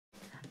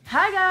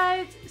Hi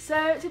guys!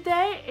 So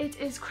today it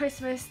is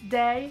Christmas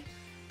Day.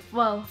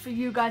 Well, for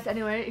you guys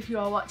anyway, if you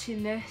are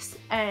watching this,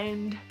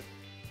 and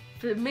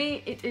for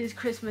me it is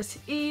Christmas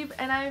Eve,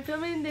 and I'm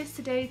filming this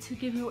today to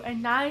give you a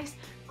nice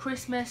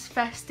Christmas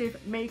festive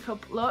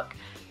makeup look,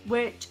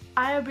 which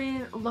I have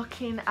been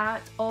looking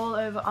at all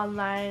over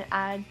online,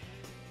 and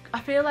I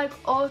feel like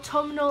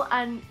autumnal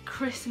and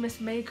Christmas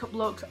makeup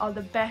looks are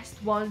the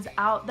best ones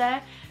out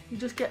there. You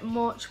just get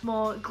much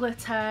more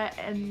glitter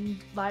and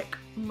like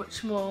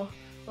much more,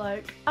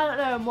 like, I don't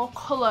know, more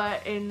colour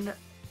in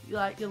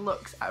like your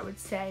looks, I would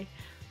say,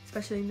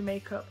 especially in the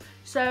makeup.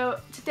 So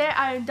today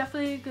I am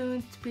definitely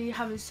going to be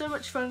having so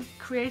much fun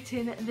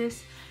creating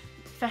this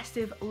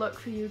festive look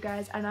for you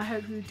guys, and I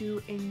hope you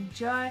do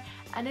enjoy.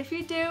 And if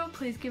you do,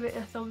 please give it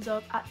a thumbs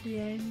up at the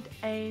end,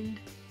 and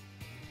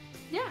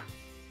yeah,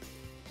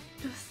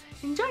 just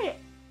enjoy it.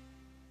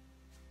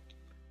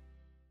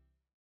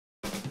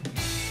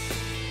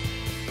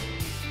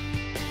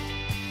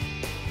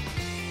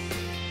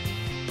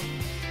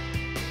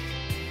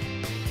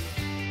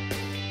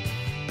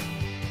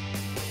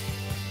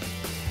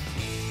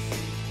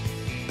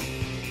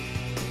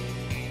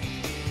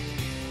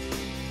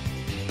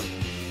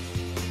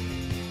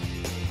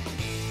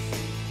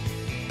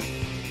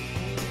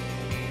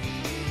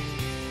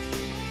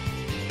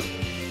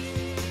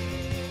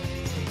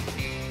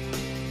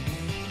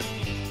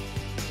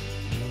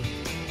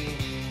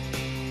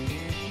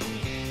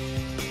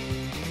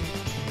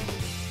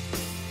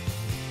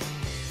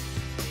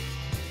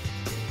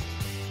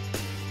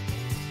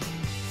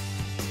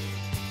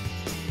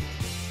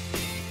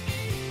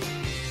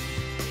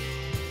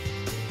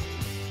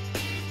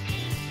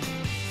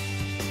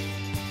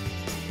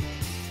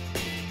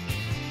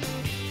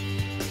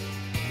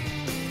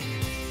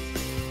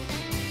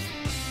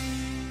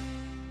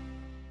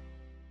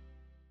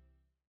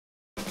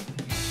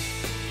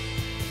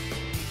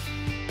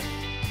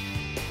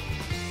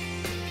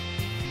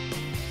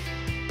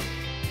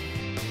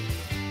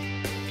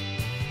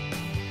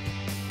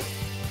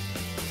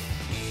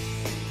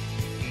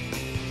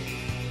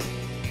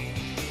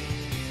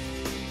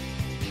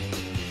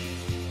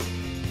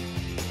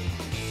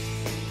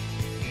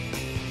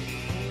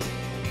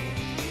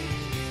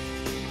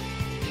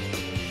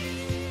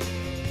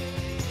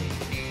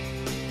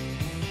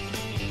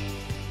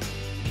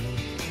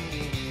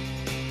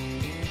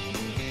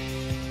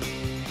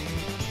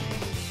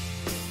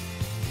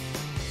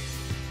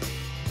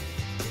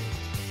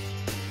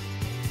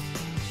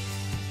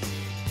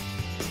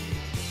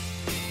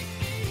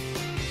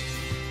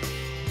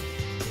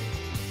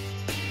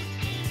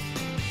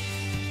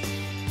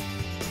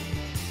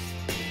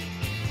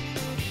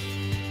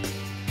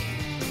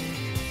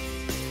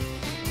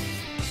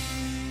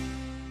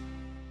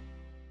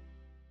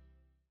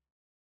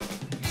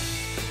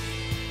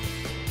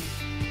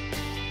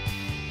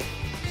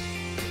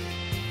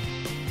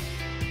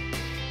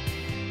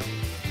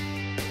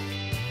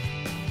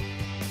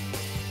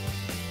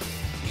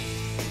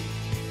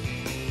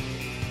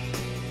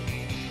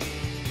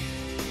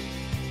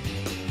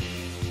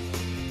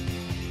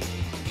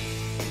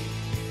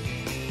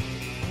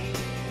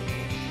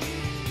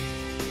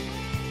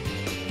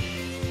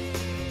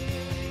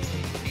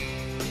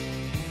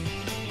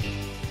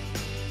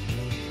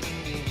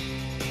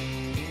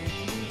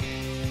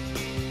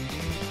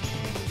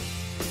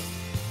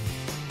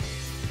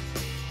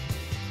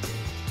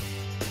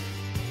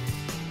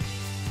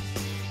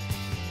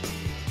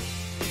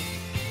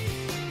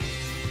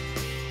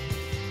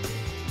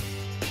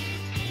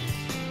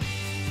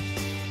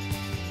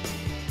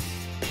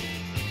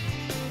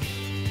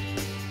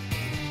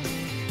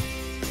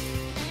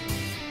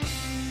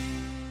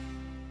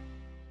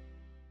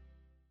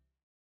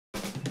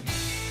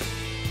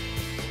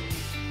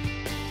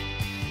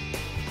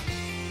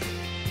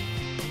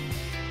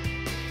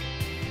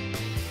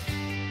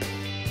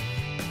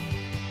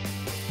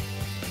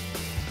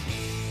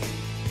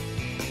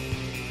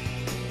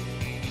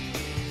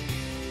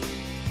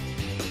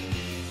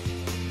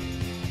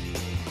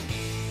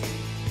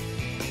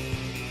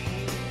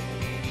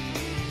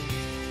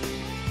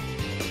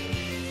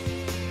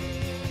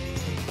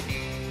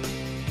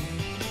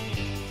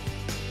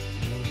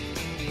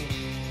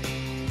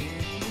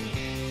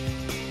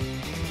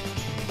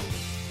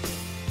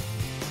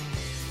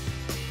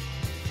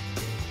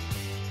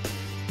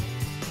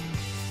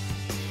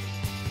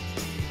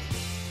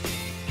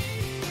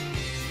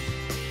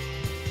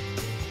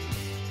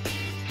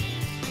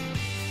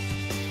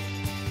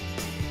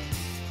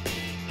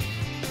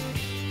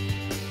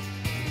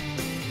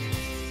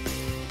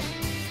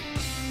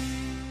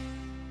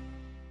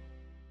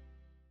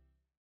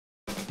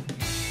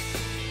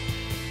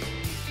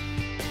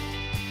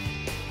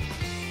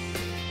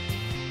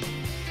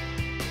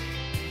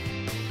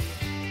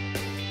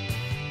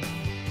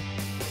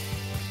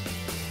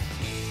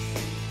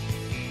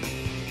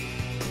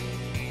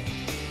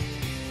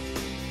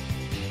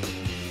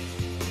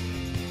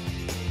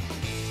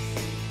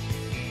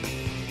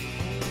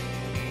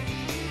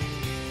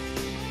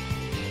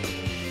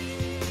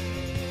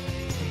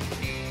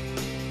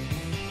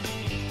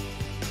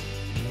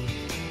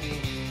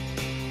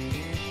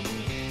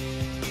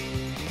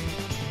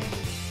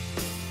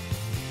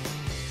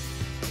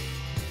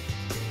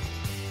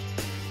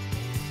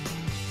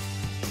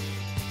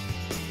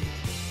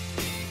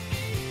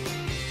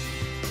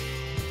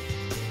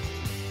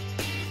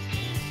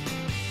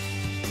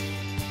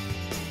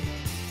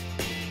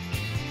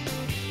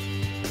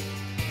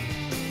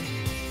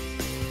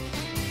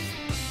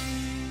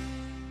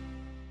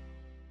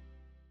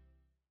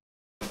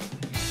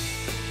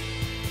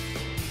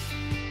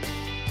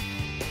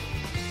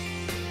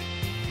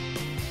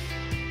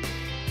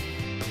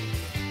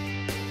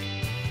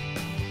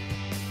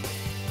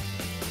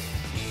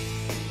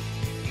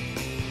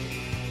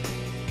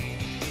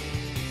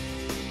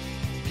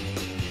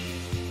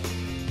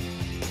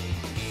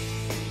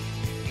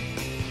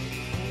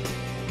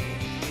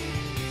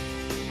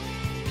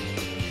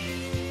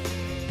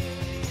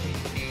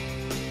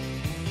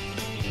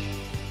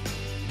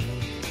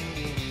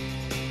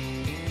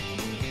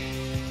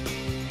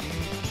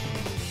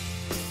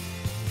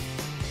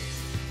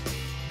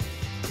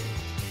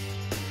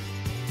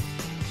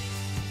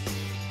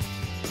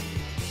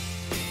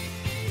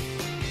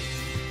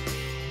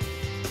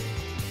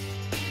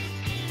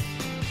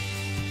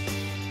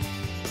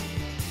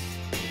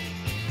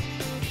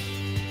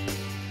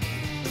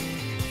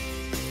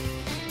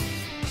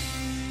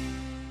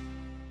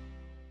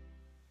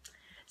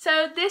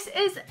 So this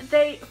is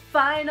the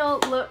final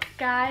look,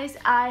 guys.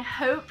 I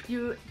hope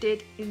you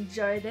did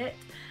enjoy it.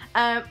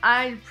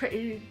 I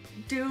pretty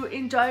do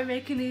enjoy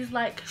making these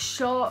like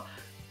short,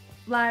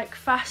 like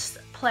fast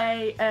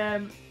play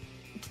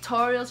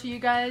tutorials for you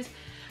guys.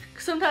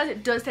 Sometimes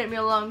it does take me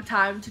a long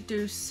time to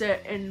do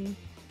certain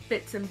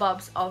bits and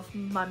bobs of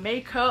my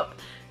makeup,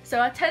 so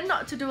I tend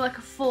not to do like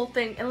a full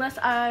thing unless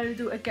I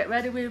do a get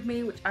ready with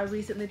me, which I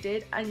recently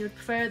did, and you'd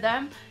prefer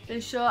them, then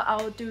sure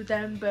I'll do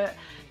them. But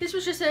this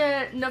was just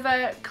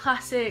another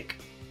classic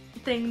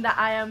thing that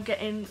I am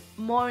getting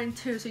more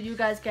into, so you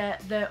guys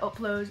get the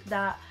uploads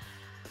that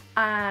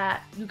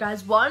you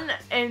guys want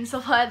and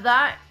stuff like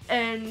that.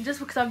 And just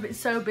because I've been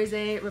so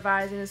busy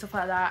revising and stuff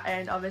like that,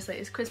 and obviously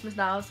it's Christmas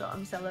now, so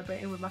I'm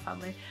celebrating with my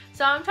family,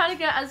 so I'm trying to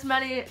get as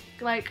many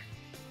like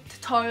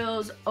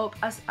tutorials up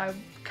as I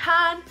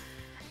can.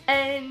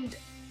 And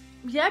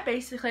yeah,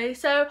 basically,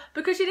 so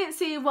because you didn't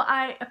see what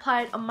I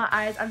applied on my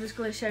eyes, I'm just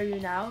going to show you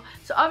now.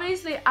 So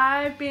obviously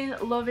I've been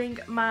loving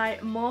my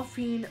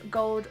Morphine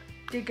Gold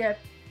Digger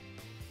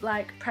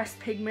like pressed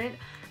pigment,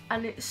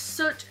 and it's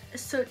such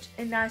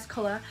a nice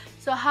colour.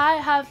 So I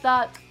have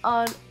that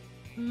on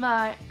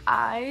my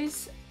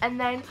eyes, and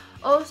then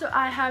also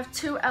I have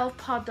two e.l.f.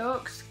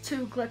 products,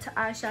 two glitter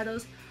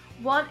eyeshadows,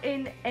 one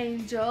in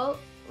Angel,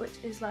 which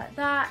is like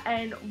that,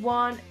 and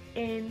one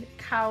in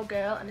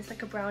Cowgirl, and it's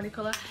like a brownie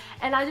colour,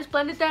 and I just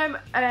blended them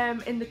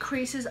in the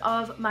creases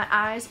of my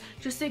eyes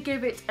just to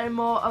give it a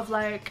more of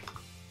like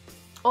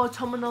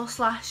autumnal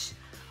slash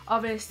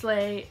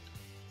obviously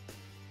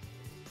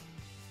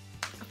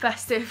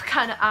festive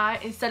kind of eye,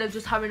 instead of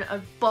just having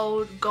a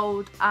bold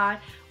gold eye,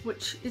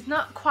 which is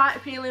not quite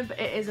appealing, but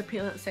it is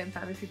appealing at the same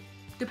time. If you,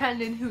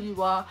 depending who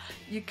you are,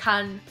 you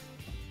can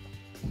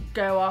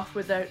go off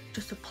with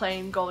just a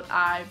plain gold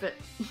eye, but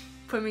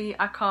for me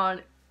I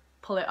can't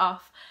pull it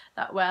off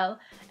that well.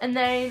 And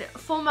then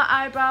for my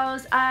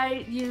eyebrows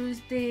I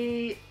use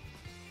the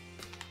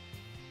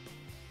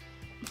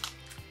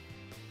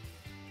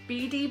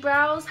BD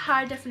brows,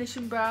 high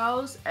definition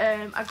brows.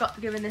 I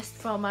got given this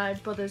for my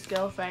brother's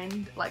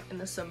girlfriend like in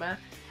the summer,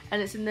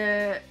 and it's in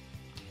the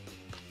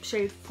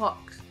shade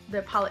Fox,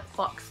 the palette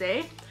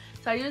Foxy.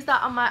 So I use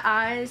that on my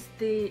eyes,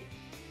 the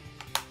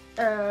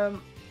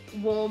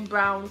warm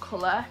brown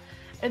colour.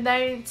 And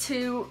then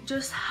to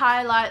just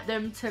highlight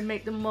them to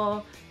make them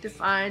more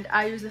defined,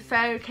 I use the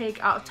Fairy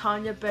Cake out of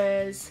Tanya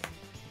Burr's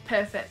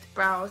Perfect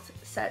Brows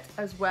set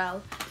as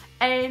well.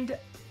 And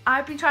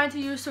I've been trying to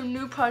use some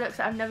new products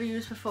that I've never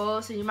used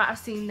before, so you might have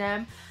seen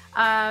them.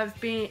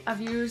 I've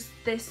used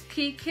this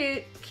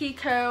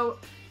Kiko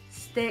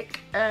stick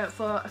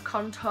for a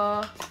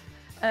contour,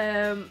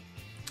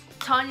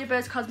 Tanya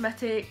Burr's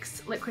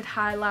Cosmetics liquid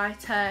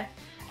highlighter,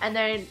 and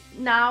then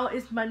now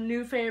is my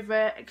new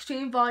favourite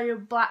Extreme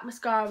Volume Black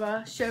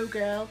Mascara,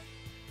 Showgirl,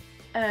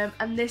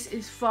 and this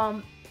is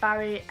from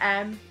Barry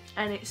M,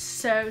 and it's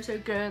so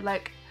good,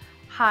 like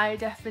high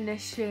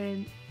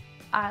definition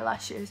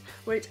eyelashes,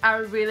 which I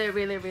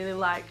really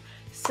like.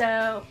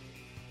 So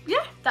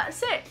yeah,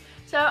 that's it.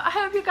 So I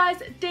hope you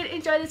guys did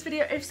enjoy this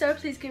video. If so,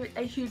 please give it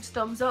a huge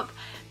thumbs up.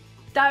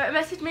 Direct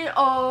message me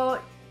or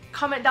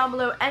comment down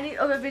below any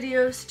other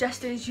video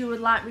suggestions you would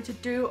like me to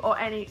do, or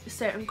any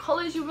certain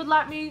colours you would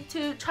like me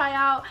to try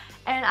out,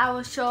 and I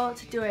will sure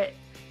to do it.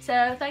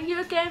 So thank you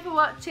again for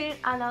watching,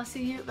 and I'll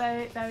see you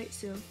very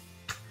soon.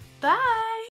 Bye!